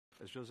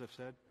As Joseph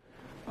said,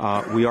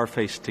 we are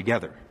faced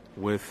together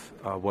with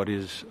what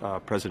is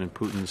President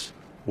Putin's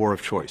war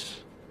of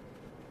choice,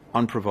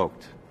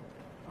 unprovoked,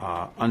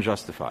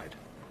 unjustified,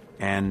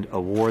 and a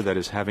war that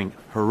is having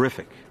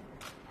horrific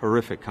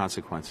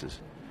consequences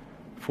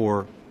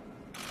for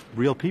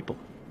real people,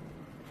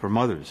 for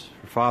mothers,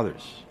 for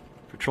fathers,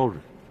 for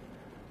children.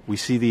 We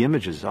see the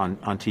images on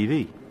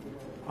TV,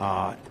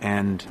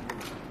 and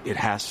it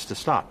has to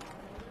stop.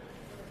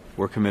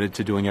 We're committed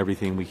to doing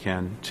everything we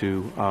can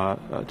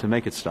to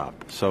make it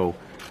stop. So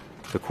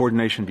the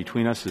coordination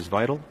between us is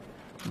vital,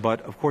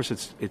 but of course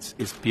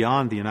it's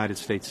beyond the United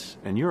States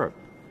and Europe.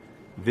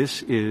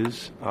 This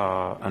is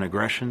an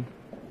aggression,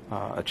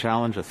 a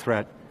challenge, a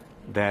threat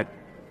that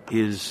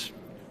is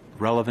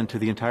relevant to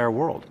the entire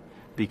world,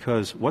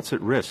 because what's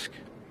at risk,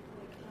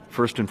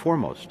 first and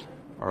foremost,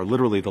 are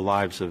literally the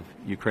lives of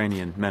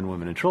Ukrainian men,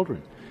 women, and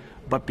children.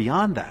 But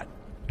beyond that,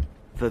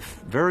 the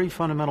very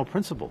fundamental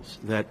principles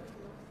that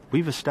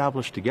we've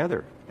established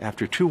together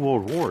after 2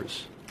 world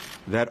wars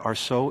that are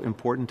so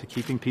important to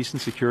keeping peace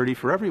and security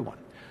for everyone.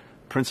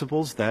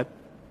 Principles that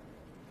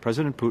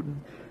President Putin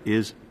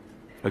is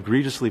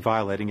egregiously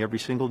violating every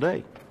single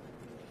day.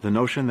 The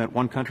notion that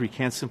one country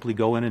can't simply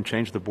go in and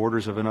change the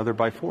borders of another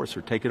by force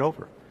or take it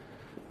over.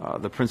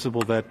 The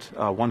principle that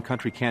one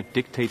country can't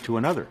dictate to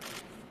another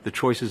the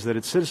choices that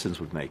its citizens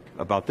would make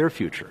about their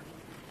future.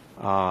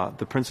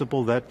 The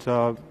principle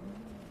that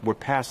we're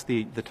past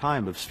the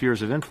time of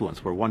spheres of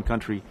influence where one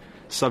country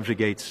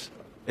subjugates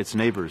its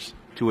neighbors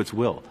to its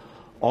will.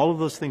 All of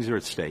those things are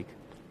at stake,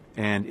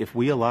 and if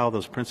we allow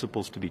those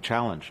principles to be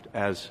challenged,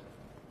 as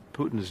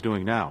Putin is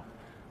doing now,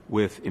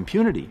 with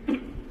impunity,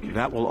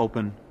 that will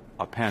open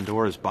a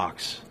Pandora's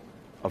box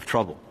of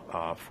trouble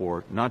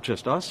for not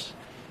just us,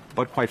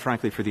 but quite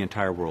frankly for the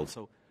entire world.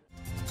 So